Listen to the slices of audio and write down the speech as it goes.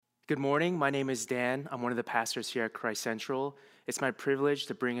Good morning. My name is Dan. I'm one of the pastors here at Christ Central. It's my privilege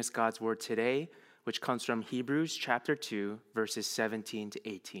to bring us God's word today, which comes from Hebrews chapter 2, verses 17 to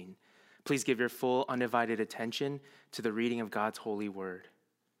 18. Please give your full, undivided attention to the reading of God's holy word.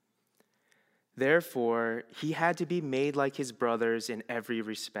 Therefore, he had to be made like his brothers in every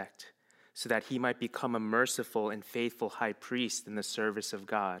respect, so that he might become a merciful and faithful high priest in the service of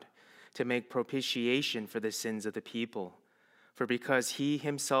God, to make propitiation for the sins of the people. For because he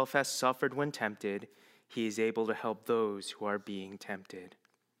himself has suffered when tempted, he is able to help those who are being tempted.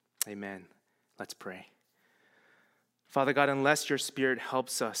 Amen. Let's pray. Father God, unless your Spirit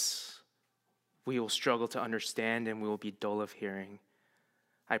helps us, we will struggle to understand and we will be dull of hearing.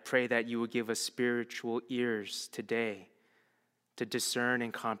 I pray that you will give us spiritual ears today to discern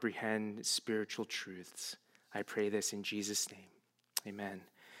and comprehend spiritual truths. I pray this in Jesus' name. Amen.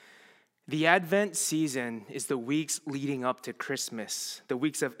 The Advent season is the weeks leading up to Christmas, the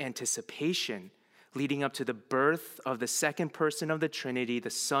weeks of anticipation leading up to the birth of the second person of the Trinity,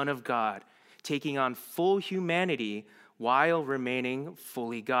 the Son of God, taking on full humanity while remaining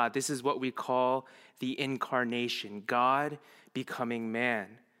fully God. This is what we call the incarnation, God becoming man.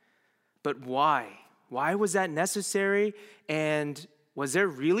 But why? Why was that necessary? And was there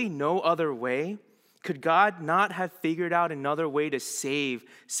really no other way? Could God not have figured out another way to save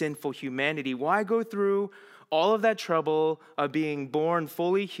sinful humanity? Why go through all of that trouble of being born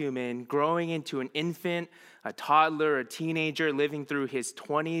fully human, growing into an infant, a toddler, a teenager, living through his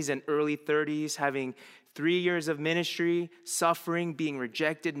 20s and early 30s, having 3 years of ministry, suffering, being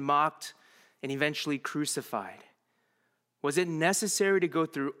rejected, mocked, and eventually crucified? Was it necessary to go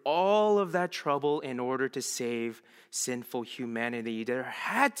through all of that trouble in order to save sinful humanity? There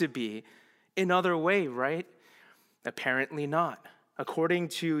had to be another way, right? Apparently not. According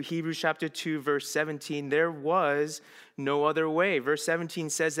to Hebrews chapter 2, verse 17, there was no other way. Verse 17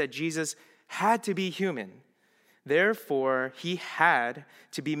 says that Jesus had to be human. Therefore, he had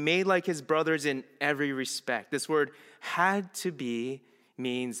to be made like his brothers in every respect. This word had to be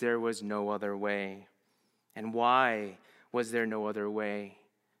means there was no other way. And why was there no other way?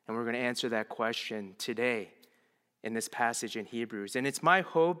 And we're going to answer that question today in this passage in Hebrews. And it's my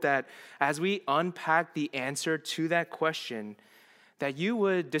hope that as we unpack the answer to that question, that you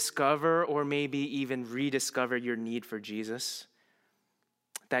would discover or maybe even rediscover your need for Jesus,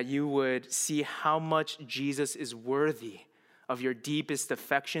 that you would see how much Jesus is worthy of your deepest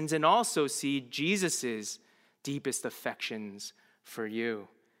affections and also see Jesus's deepest affections for you.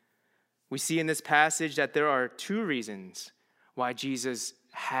 We see in this passage that there are two reasons why Jesus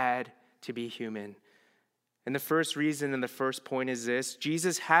had to be human. And the first reason and the first point is this: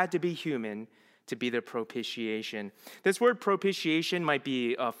 Jesus had to be human to be the propitiation. This word propitiation might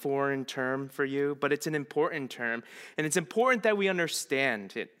be a foreign term for you, but it's an important term. And it's important that we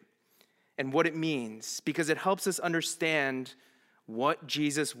understand it and what it means, because it helps us understand what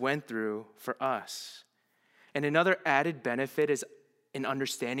Jesus went through for us. And another added benefit is in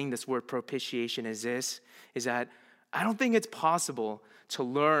understanding this word propitiation is that I don't think it's possible to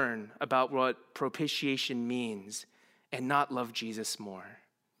learn about what propitiation means and not love Jesus more.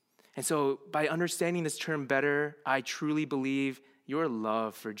 And so by understanding this term better, I truly believe your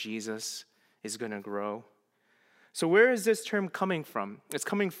love for Jesus is going to grow. So where is this term coming from? It's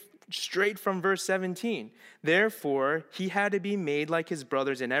coming straight from verse 17. Therefore, he had to be made like his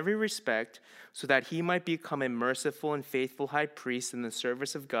brothers in every respect, so that he might become a merciful and faithful high priest in the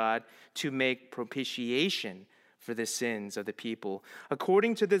service of God to make propitiation for the sins of the people.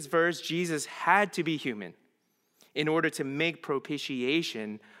 According to this verse, Jesus had to be human in order to make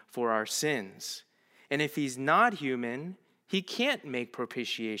propitiation for our sins. And if he's not human, he can't make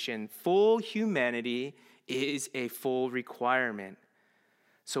propitiation. Full humanity is a full requirement.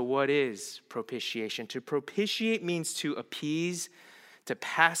 So what is propitiation? To propitiate means to appease, to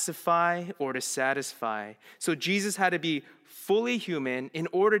pacify, or to satisfy. So Jesus had to be fully human in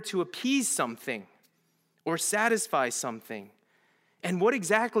order to appease something or satisfy something. And what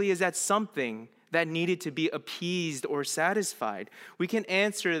exactly is that something that needed to be appeased or satisfied? We can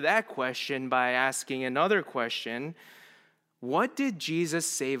answer that question by asking another question. What did Jesus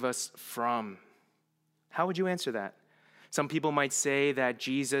save us from? How would you answer that? Some people might say that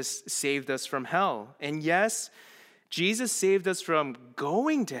Jesus saved us from hell. And yes, Jesus saved us from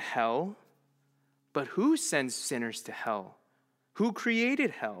going to hell, but who sends sinners to hell? Who created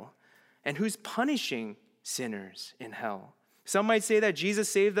hell? And who's punishing sinners in hell? Some might say that Jesus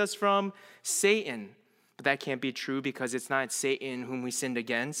saved us from Satan, but that can't be true because it's not Satan whom we sinned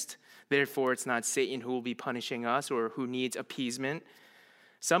against. Therefore, it's not Satan who will be punishing us or who needs appeasement.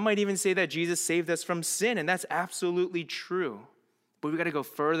 Some might even say that Jesus saved us from sin, and that's absolutely true. But we got to go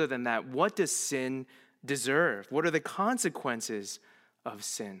further than that. What does sin deserve? What are the consequences of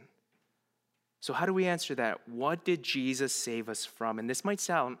sin? So how do we answer that? What did Jesus save us from? And this might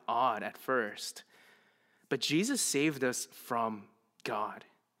sound odd at first, but Jesus saved us from God.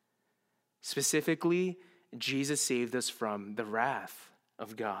 Specifically, Jesus saved us from the wrath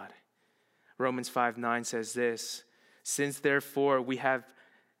of God. Romans 5:9 says this, "Since therefore we have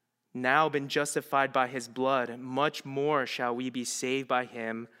now been justified by his blood, much more shall we be saved by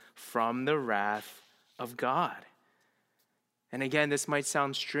him from the wrath of God." And again, this might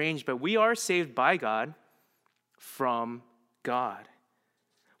sound strange, but we are saved by God from God.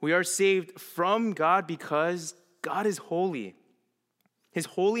 We are saved from God because God is holy. His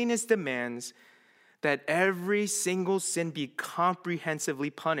holiness demands that every single sin be comprehensively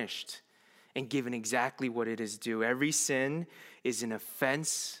punished and given exactly what it is due. Every sin is an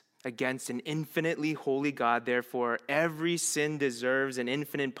offense against an infinitely holy God. Therefore, every sin deserves an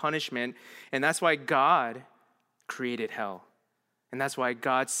infinite punishment. And that's why God created hell. And that's why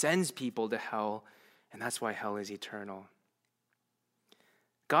God sends people to hell. And that's why hell is eternal.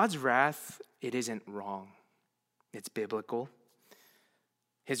 God's wrath, it isn't wrong. It's biblical.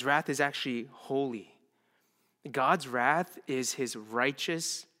 His wrath is actually holy. God's wrath is his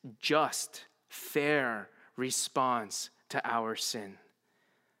righteous, just, fair response to our sin.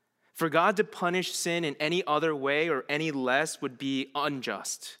 For God to punish sin in any other way or any less would be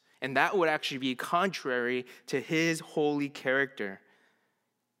unjust. And that would actually be contrary to his holy character.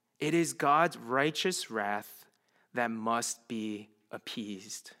 It is God's righteous wrath that must be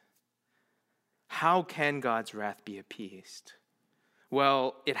appeased. How can God's wrath be appeased?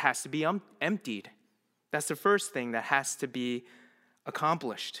 Well, it has to be emptied. That's the first thing that has to be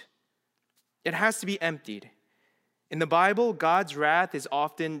accomplished. It has to be emptied. In the Bible, God's wrath is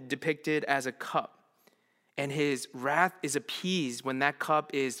often depicted as a cup. And his wrath is appeased when that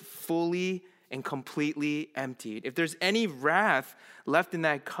cup is fully and completely emptied. If there's any wrath left in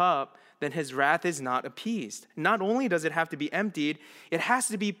that cup, then his wrath is not appeased. Not only does it have to be emptied, it has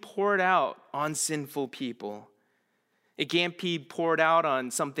to be poured out on sinful people. It can't be poured out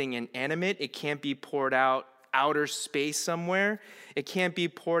on something inanimate. It can't be poured out outer space somewhere. It can't be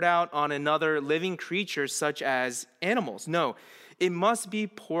poured out on another living creature such as animals. No, it must be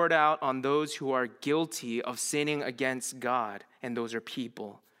poured out on those who are guilty of sinning against God, and those are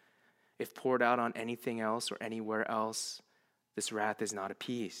people. If poured out on anything else or anywhere else, this wrath is not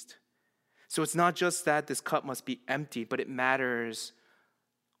appeased. So it's not just that this cup must be emptied, but it matters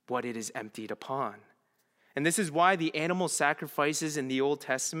what it is emptied upon. And this is why the animal sacrifices in the Old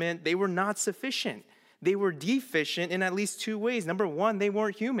Testament, they were not sufficient. They were deficient in at least two ways. Number one, they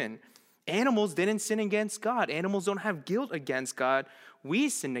weren't human. Animals didn't sin against God. Animals don't have guilt against God. We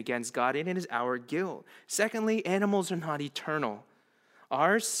sin against God, and it is our guilt. Secondly, animals are not eternal.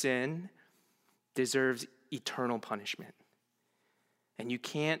 Our sin deserves eternal punishment. And you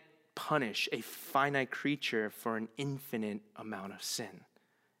can't punish a finite creature for an infinite amount of sin.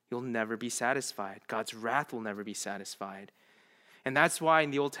 You'll never be satisfied. God's wrath will never be satisfied. And that's why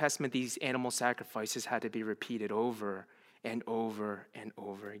in the Old Testament, these animal sacrifices had to be repeated over and over and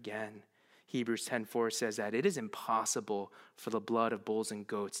over again. Hebrews 10:4 says that it is impossible for the blood of bulls and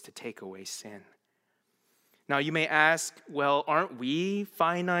goats to take away sin. Now you may ask, well, aren't we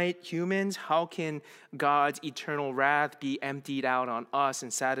finite humans? How can God's eternal wrath be emptied out on us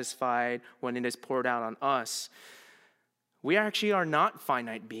and satisfied when it is poured out on us? We actually are not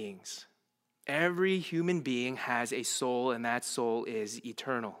finite beings. Every human being has a soul, and that soul is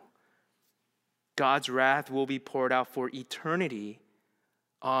eternal. God's wrath will be poured out for eternity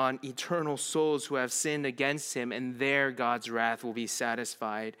on eternal souls who have sinned against him, and there God's wrath will be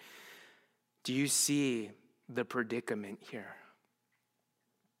satisfied. Do you see the predicament here?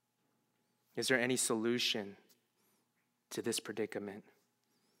 Is there any solution to this predicament?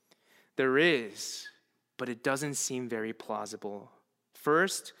 There is, but it doesn't seem very plausible.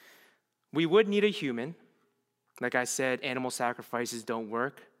 First, we would need a human. Like I said, animal sacrifices don't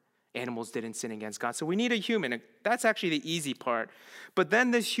work. Animals didn't sin against God. So we need a human. That's actually the easy part. But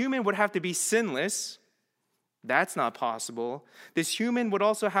then this human would have to be sinless. That's not possible. This human would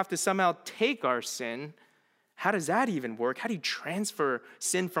also have to somehow take our sin. How does that even work? How do you transfer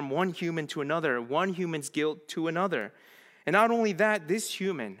sin from one human to another, one human's guilt to another? And not only that, this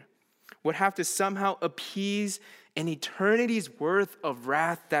human would have to somehow appease an eternity's worth of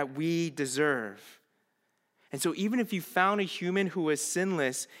wrath that we deserve. And so even if you found a human who was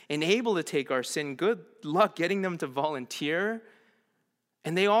sinless and able to take our sin, good luck getting them to volunteer.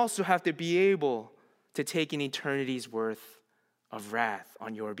 And they also have to be able to take an eternity's worth of wrath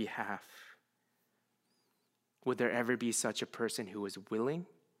on your behalf. Would there ever be such a person who is willing?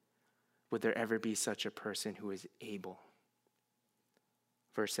 Would there ever be such a person who is able?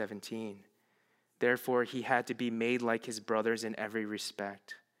 Verse 17, therefore he had to be made like his brothers in every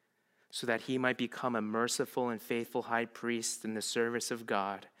respect, so that he might become a merciful and faithful high priest in the service of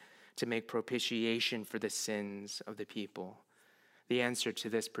God to make propitiation for the sins of the people. The answer to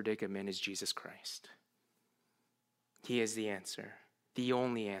this predicament is Jesus Christ. He is the answer, the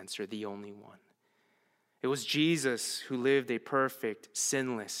only one. It was Jesus who lived a perfect,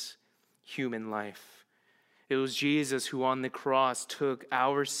 sinless human life. It was Jesus who on the cross took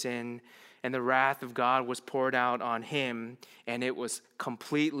our sin, and the wrath of God was poured out on him, and it was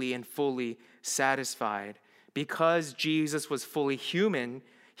completely and fully satisfied. Because Jesus was fully human,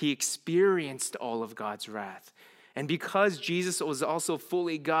 he experienced all of God's wrath. And because Jesus was also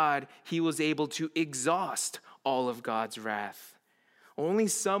fully God, he was able to exhaust all of God's wrath. Only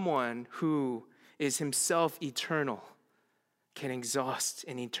someone who is himself eternal can exhaust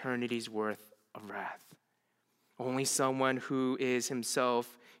an eternity's worth of wrath. Only someone who is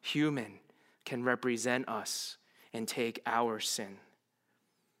himself human can represent us and take our sin.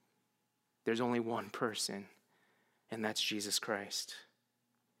 There's only one person, and that's Jesus Christ.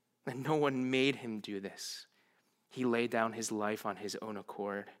 And no one made him do this. He laid down his life on his own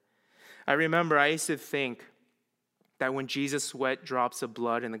accord. I remember I used to think that when Jesus sweat drops of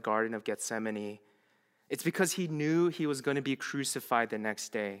blood in the Garden of Gethsemane, it's because he knew he was going to be crucified the next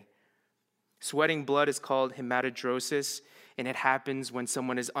day. Sweating blood is called hematidrosis, and it happens when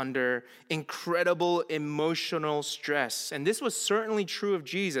someone is under incredible emotional stress. And this was certainly true of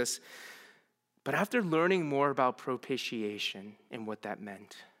Jesus. But after learning more about propitiation and what that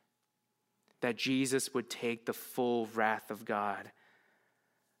meant, that Jesus would take the full wrath of God,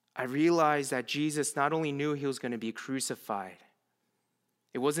 I realized that Jesus not only knew he was going to be crucified,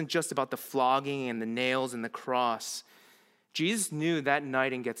 it wasn't just about the flogging and the nails and the cross. Jesus knew that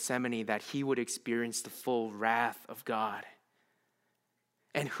night in Gethsemane that he would experience the full wrath of God.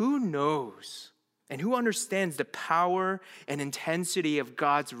 And who knows and who understands the power and intensity of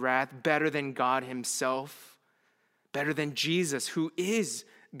God's wrath better than God himself, better than Jesus, who is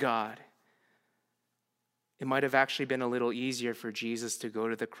God? It might have actually been a little easier for Jesus to go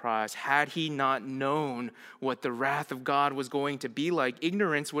to the cross had he not known what the wrath of God was going to be like.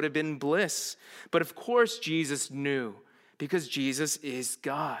 Ignorance would have been bliss. But of course Jesus knew, because Jesus is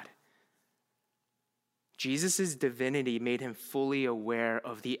God. Jesus' divinity made him fully aware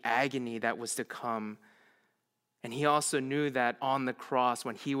of the agony that was to come. And he also knew that on the cross,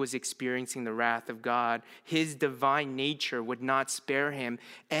 when he was experiencing the wrath of God, his divine nature would not spare him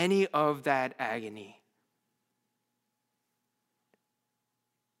any of that agony.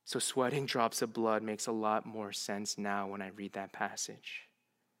 So sweating drops of blood makes a lot more sense now when I read that passage.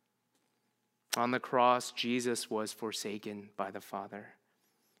 On the cross, Jesus was forsaken by the Father.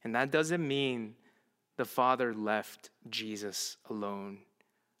 And that doesn't mean the Father left Jesus alone.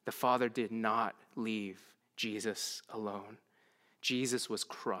 The Father did not leave Jesus alone. Jesus was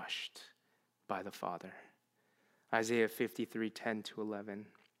crushed by the Father. Isaiah 53, 10-11.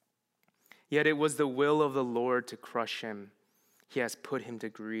 Yet it was the will of the Lord to crush him. He has put him to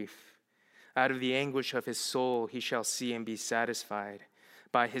grief. Out of the anguish of his soul he shall see and be satisfied.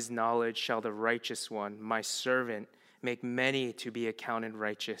 By his knowledge shall the righteous one, my servant, make many to be accounted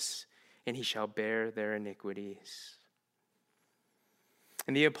righteous, and he shall bear their iniquities.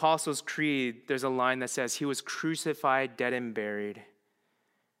 In the Apostles' Creed, there's a line that says, he was crucified, dead, and buried.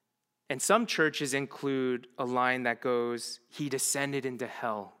 And some churches include a line that goes, he descended into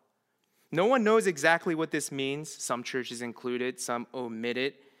hell. No one knows exactly what this means. Some churches include it, some omit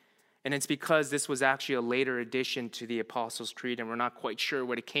it. And it's because this was actually a later addition to the Apostles' Creed, and we're not quite sure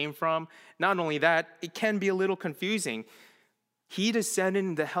what it came from. Not only that, it can be a little confusing. He descended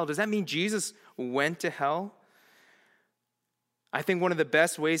into hell. Does that mean Jesus went to hell? I think one of the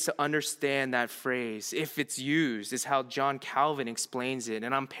best ways to understand that phrase, if it's used, is how John Calvin explains it.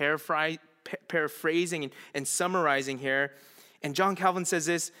 And I'm paraphrasing and summarizing here. And John Calvin says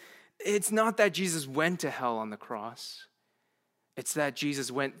this, it's not that Jesus went to hell on the cross. It's that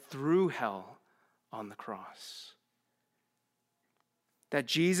Jesus went through hell on the cross. That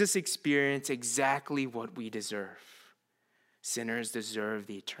Jesus experienced exactly what we deserve. Sinners deserve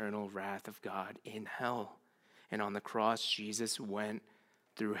the eternal wrath of God in hell. And on the cross, Jesus went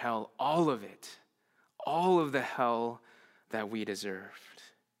through hell, all of it, all of the hell that we deserved.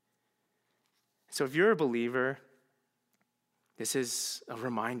 So if you're a believer, this is a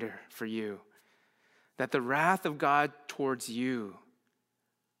reminder for you that the wrath of God towards you,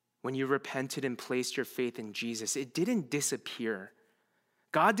 when you repented and placed your faith in Jesus, it didn't disappear.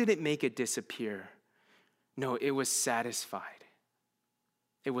 God didn't make it disappear. No, it was satisfied.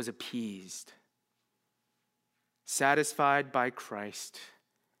 It was appeased. Satisfied by Christ,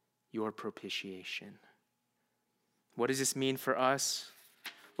 your propitiation. What does this mean for us?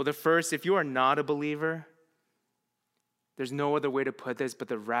 Well, the first, if you are not a believer, there's no other way to put this but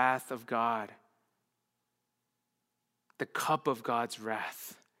the wrath of God. The cup of God's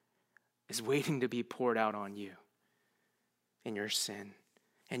wrath is waiting to be poured out on you in your sin.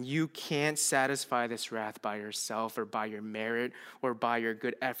 And you can't satisfy this wrath by yourself or by your merit or by your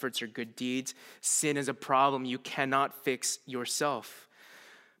good efforts or good deeds. Sin is a problem you cannot fix yourself.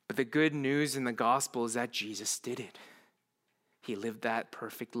 But the good news in the gospel is that Jesus did it. He lived that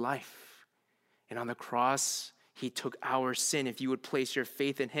perfect life. And on the cross, he took our sin. If you would place your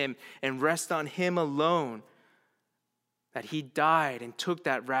faith in him and rest on him alone, that he died and took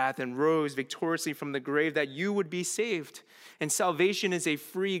that wrath and rose victoriously from the grave, that you would be saved. And salvation is a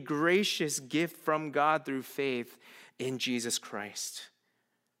free, gracious gift from God through faith in Jesus Christ.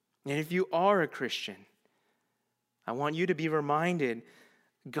 And if you are a Christian, I want you to be reminded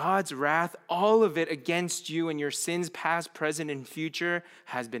God's wrath, all of it against you and your sins, past, present, and future,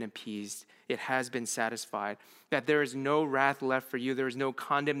 has been appeased. It has been satisfied. That there is no wrath left for you. There is no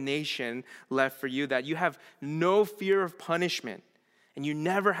condemnation left for you. That you have no fear of punishment. And you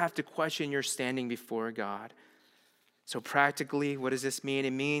never have to question your standing before God. So practically, what does this mean?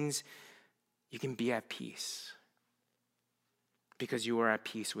 It means you can be at peace. Because you are at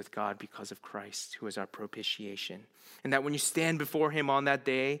peace with God because of Christ, who is our propitiation. And that when you stand before him on that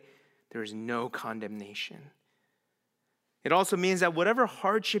day, there is no condemnation. It also means that whatever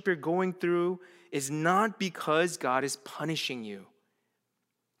hardship you're going through is not because God is punishing you.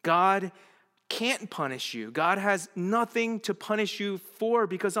 God can't punish you. God has nothing to punish you for,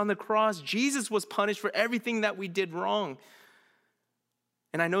 because on the cross, Jesus was punished for everything that we did wrong.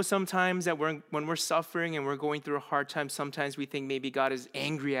 And I know sometimes that when we're suffering and we're going through a hard time, sometimes we think maybe God is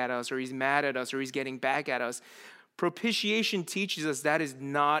angry at us or he's mad at us or he's getting back at us. Propitiation teaches us that is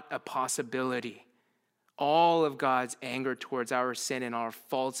not a possibility. All of God's anger towards our sin and our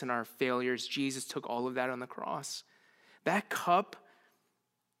faults and our failures, Jesus took all of that on the cross. That cup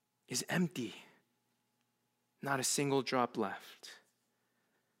is empty. Not a single drop left.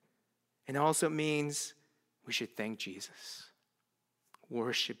 And it also means we should thank Jesus.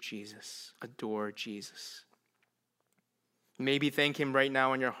 Worship Jesus. Adore Jesus. Maybe thank him right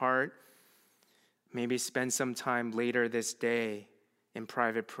now in your heart. Maybe spend some time later this day in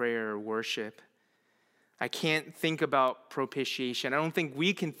private prayer or worship. I can't think about propitiation. I don't think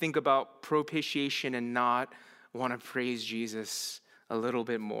we can think about propitiation and not want to praise Jesus a little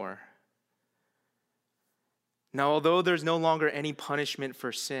bit more. Now, although there's no longer any punishment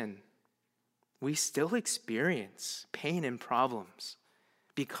for sin, we still experience pain and problems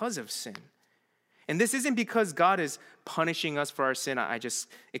because of sin. And this isn't because God is punishing us for our sin. I just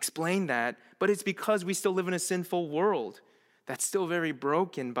explained that. But it's because we still live in a sinful world that's still very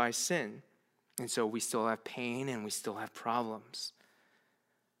broken by sin. And so we still have pain and we still have problems.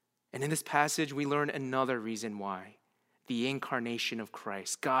 And in this passage, we learn another reason why. The incarnation of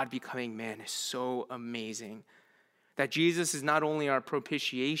Christ, God becoming man, is so amazing. That Jesus is not only our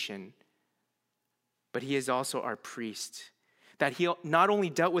propitiation, but he is also our priest. That he not only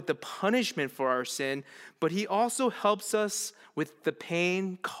dealt with the punishment for our sin, but he also helps us with the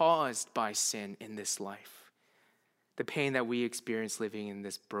pain caused by sin in this life. The pain that we experience living in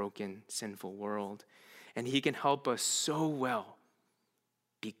this broken, sinful world. And he can help us so well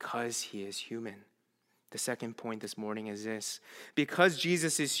because he is human. The second point this morning is this. Because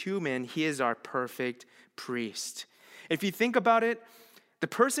Jesus is human, he is our perfect priest. If you think about it, the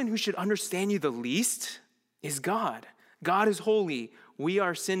person who should understand you the least is God. God is holy. We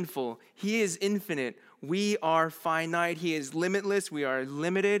are sinful. He is infinite. We are finite. He is limitless. We are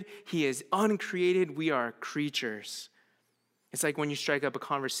limited. He is uncreated. We are creatures. It's like when you strike up a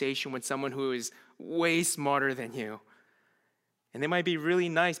conversation with someone who is way smarter than you. And they might be really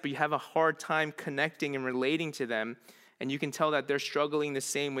nice, but you have a hard time connecting and relating to them. And you can tell that they're struggling the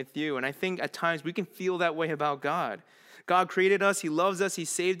same with you. And I think at times we can feel that way about God. God created us. He loves us. He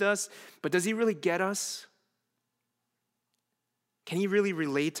saved us. But does he really get us? Can he really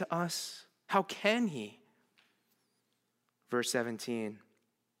relate to us? How can he? Verse 17.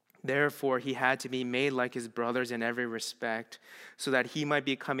 Therefore, he had to be made like his brothers in every respect, so that he might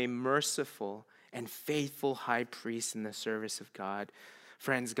become a merciful and faithful high priest in the service of God.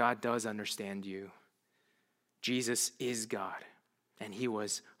 Friends, God does understand you. Jesus is God, and he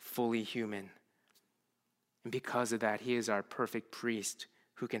was fully human. And because of that, he is our perfect priest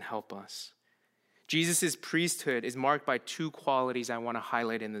who can help us. Jesus' priesthood is marked by two qualities I want to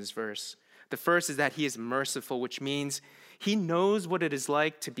highlight in this verse. The first is that he is merciful, which means he knows what it is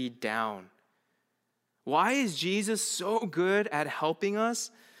like to be down. Why is Jesus so good at helping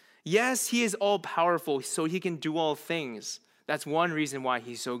us? Yes, he is all powerful, so he can do all things. That's one reason why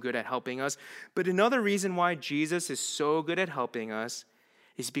he's so good at helping us. But another reason why Jesus is so good at helping us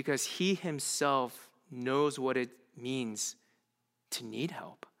is because he himself knows what it means to need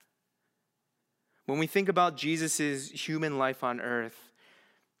help. When we think about Jesus' human life on earth,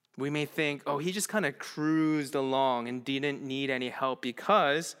 we may think, oh, he just kind of cruised along and didn't need any help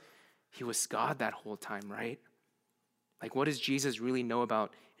because he was God that whole time, right? Like, what does Jesus really know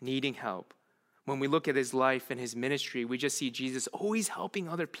about needing help? When we look at his life and his ministry, we just see Jesus always helping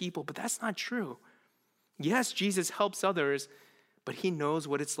other people, but that's not true. Yes, Jesus helps others, but he knows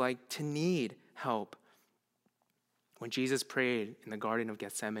what it's like to need help. When Jesus prayed in the Garden of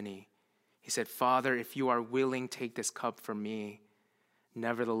Gethsemane, he said, Father, if you are willing, take this cup from me.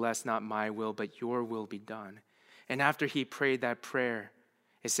 Nevertheless, not my will, but your will be done. And after he prayed that prayer,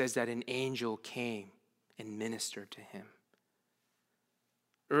 it says that an angel came and ministered to him.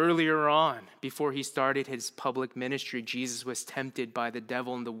 Earlier on, before he started his public ministry, Jesus was tempted by the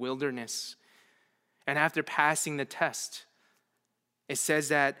devil in the wilderness. And after passing the test, it says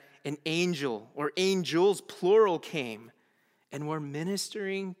that an angel, or angels plural, came and were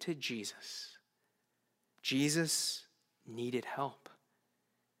ministering to Jesus. Jesus needed help.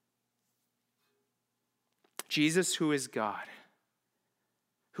 Jesus, who is God,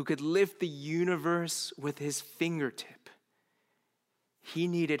 who could lift the universe with his fingertip, he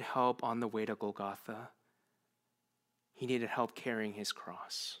needed help on the way to Golgotha. He needed help carrying his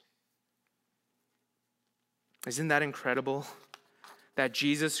cross. Isn't that incredible? That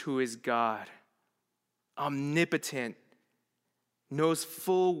Jesus, who is God, omnipotent, knows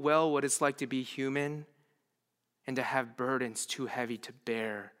full well what it's like to be human and to have burdens too heavy to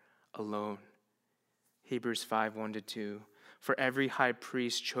bear alone. Hebrews 5:1-2. For every high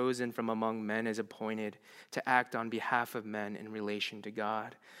priest chosen from among men is appointed to act on behalf of men in relation to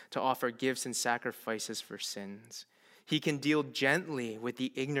God, to offer gifts and sacrifices for sins. He can deal gently with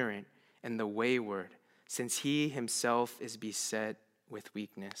the ignorant and the wayward, since he himself is beset with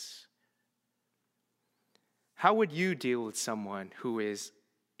weakness. How would you deal with someone who is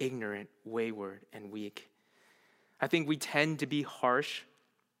ignorant, wayward, and weak? I think we tend to be harsh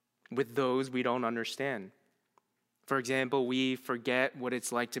with those we don't understand. For example, we forget what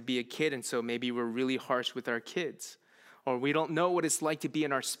it's like to be a kid, and so maybe we're really harsh with our kids. Or we don't know what it's like to be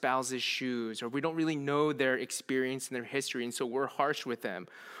in our spouse's shoes, or we don't really know their experience and their history, and so we're harsh with them.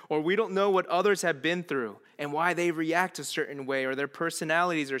 Or we don't know what others have been through and why they react a certain way, or their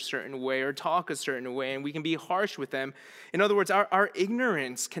personalities are a certain way, or talk a certain way, and we can be harsh with them. In other words, our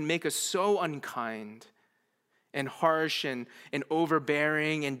ignorance can make us so unkind and harsh and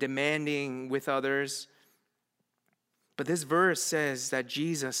overbearing and demanding with others. But this verse says that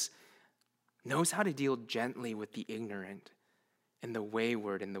Jesus knows how to deal gently with the ignorant and the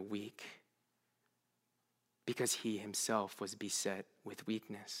wayward and the weak because he himself was beset with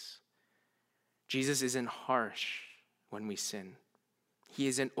weakness. Jesus isn't harsh when we sin. He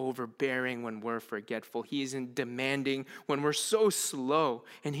isn't overbearing when we're forgetful. He isn't demanding when we're so slow.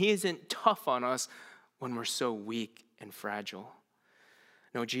 And he isn't tough on us when we're so weak and fragile.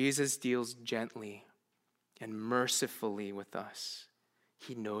 No, Jesus deals gently and mercifully with us.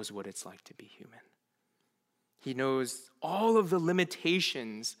 He knows what it's like to be human. He knows all of the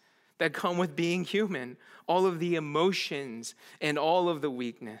limitations that come with being human, all of the emotions and all of the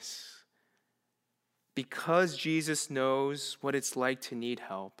weakness. Because Jesus knows what it's like to need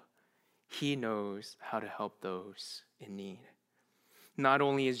help, he knows how to help those in need. Not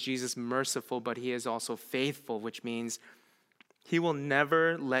only is Jesus merciful, but he is also faithful, which means he will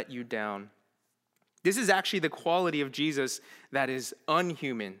never let you down. This is actually the quality of Jesus that is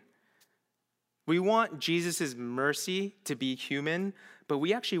unhuman. We want Jesus' mercy to be human, but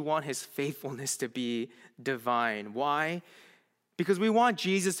we actually want his faithfulness to be divine. Why? Because we want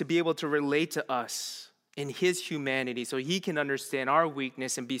Jesus to be able to relate to us in his humanity so he can understand our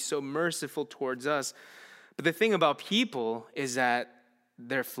weakness and be so merciful towards us. But the thing about people is that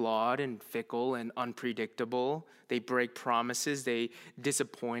they're flawed and fickle and unpredictable. They break promises. They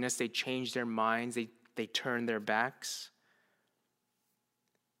disappoint us. They change their minds. They turn their backs.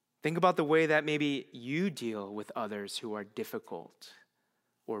 Think about the way that maybe you deal with others who are difficult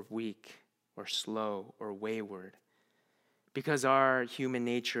or weak or slow or wayward. Because our human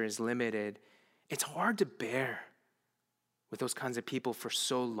nature is limited, it's hard to bear with those kinds of people for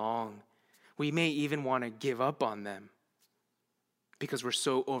so long. We may even want to give up on them because we're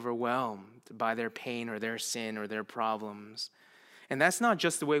so overwhelmed by their pain or their sin or their problems. And that's not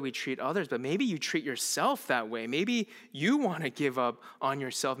just the way we treat others, but maybe you treat yourself that way. Maybe you want to give up on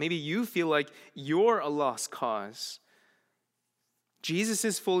yourself. Maybe you feel like you're a lost cause. Jesus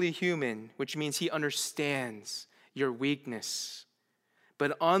is fully human, which means he understands your weakness.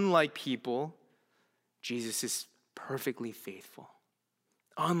 But unlike people, Jesus is perfectly faithful.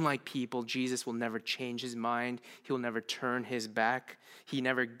 Unlike people, Jesus will never change his mind. He'll never turn his back. He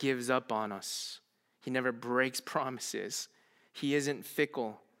never gives up on us. He never breaks promises. He isn't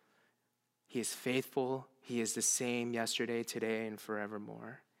fickle. He is faithful. He is the same yesterday, today, and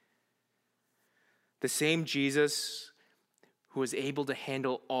forevermore. The same Jesus who is able to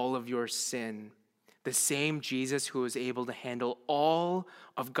handle all of your sin. The same Jesus who is able to handle all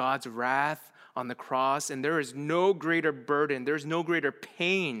of God's wrath on the cross. And there is no greater burden, there's no greater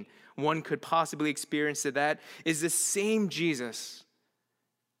pain one could possibly experience to that, is the same Jesus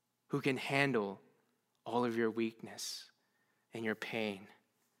who can handle all of your weakness and your pain.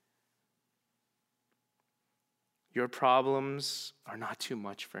 Your problems are not too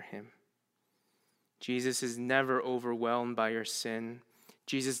much for him. Jesus is never overwhelmed by your sin.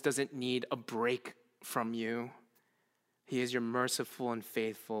 Jesus doesn't need a break from you. He is your merciful and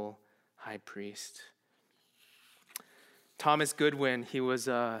faithful high priest. Thomas Goodwin, he was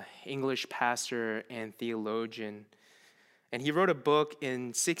an English pastor and theologian. And he wrote a book in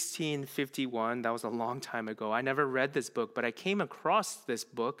 1651. That was a long time ago. I never read this book, but I came across this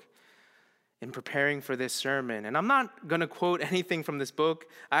book in preparing for this sermon. And I'm not going to quote anything from this book.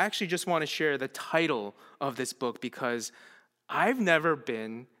 I actually just want to share the title of this book because I've never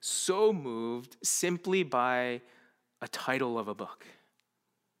been so moved simply by a title of a book.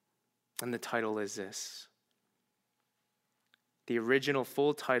 And the title is this. The original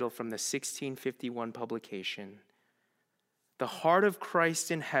full title from the 1651 publication, The Heart of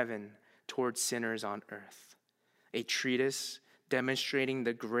Christ in Heaven Towards Sinners on Earth, a treatise demonstrating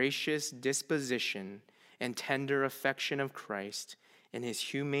the gracious disposition and tender affection of Christ in his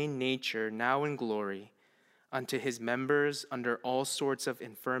humane nature now in glory unto his members under all sorts of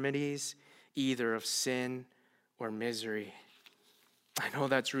infirmities, either of sin or misery. I know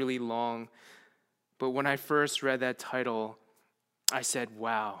that's really long, but when I first read that title, I said,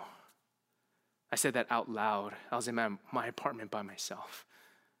 wow. I said that out loud. I was in my apartment by myself.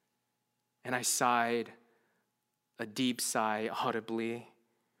 And I sighed, a deep sigh audibly.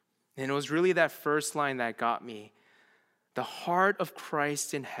 And it was really that first line that got me. The heart of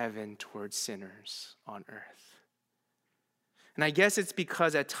Christ in heaven towards sinners on earth. And I guess it's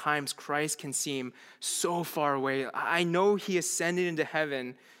because at times Christ can seem so far away. I know he ascended into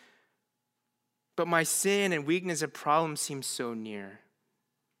heaven, but my sin and weakness and problems seem so near.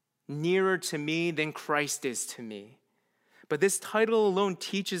 Nearer to me than Christ is to me. But this title alone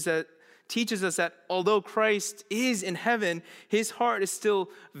teaches us that although Christ is in heaven, his heart is still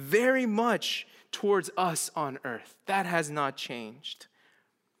very much towards us on earth. That has not changed.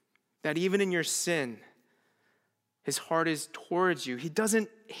 That even in your sin, his heart is towards you. He doesn't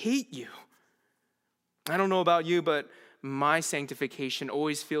hate you. I don't know about you, but my sanctification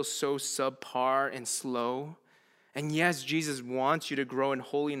always feels so subpar and slow. And yes, Jesus wants you to grow in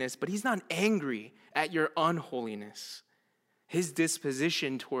holiness, but he's not angry at your unholiness. His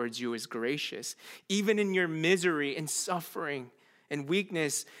disposition towards you is gracious. Even in your misery and suffering and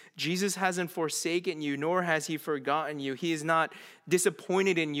weakness, Jesus hasn't forsaken you, nor has he forgotten you. He is not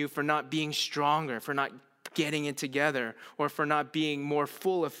disappointed in you for not being stronger, for not getting it together, or for not being more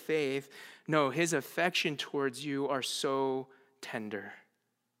full of faith. No, his affection towards you are so tender.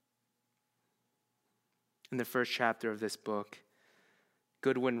 In the first chapter of this book,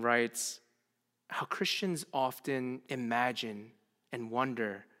 Goodwin writes how Christians often imagine and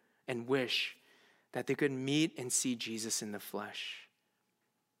wonder and wish that they could meet and see Jesus in the flesh.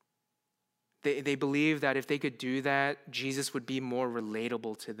 They believe that if they could do that, Jesus would be more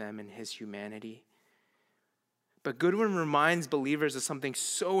relatable to them in his humanity. But Goodwin reminds believers of something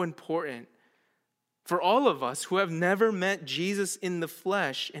so important for all of us who have never met Jesus in the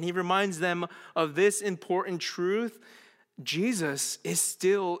flesh. And he reminds them of this important truth: Jesus is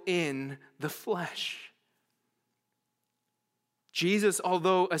still in the flesh. Jesus,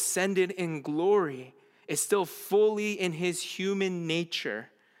 although ascended in glory, is still fully in his human nature.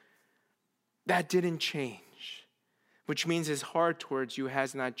 That didn't change, which means his heart towards you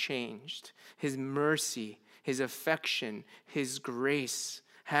has not changed. His mercy, his affection, his grace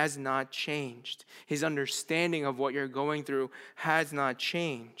has not changed. His understanding of what you're going through has not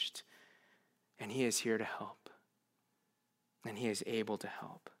changed. And he is here to help. And he is able to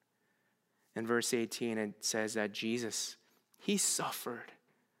help. In verse 18, it says that Jesus, he suffered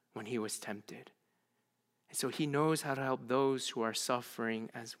when he was tempted. And so he knows how to help those who are suffering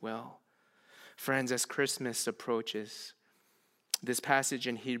as well. Friends, as Christmas approaches, this passage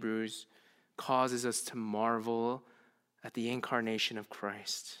in Hebrews causes us to marvel at the incarnation of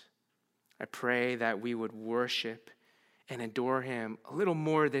Christ. I pray that we would worship and adore him a little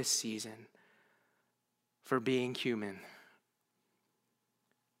more this season for being human,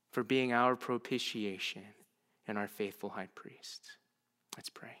 for being our propitiation and our faithful high priest. Let's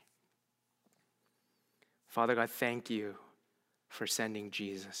pray. Father God, thank you for sending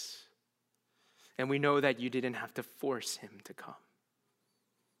Jesus. And we know that you didn't have to force him to come,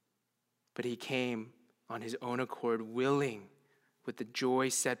 but he came on his own accord, willing, with the joy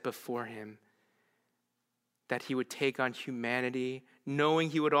set before him, that he would take on humanity, knowing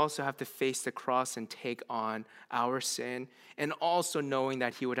he would also have to face the cross and take on our sin, and also knowing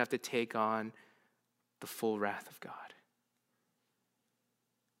that he would have to take on the full wrath of God.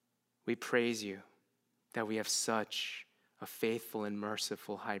 We praise you that we have such a faithful and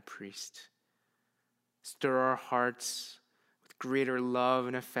merciful high priest. Stir our hearts with greater love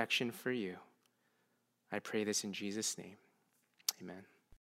and affection for you. I pray this in Jesus' name. Amen.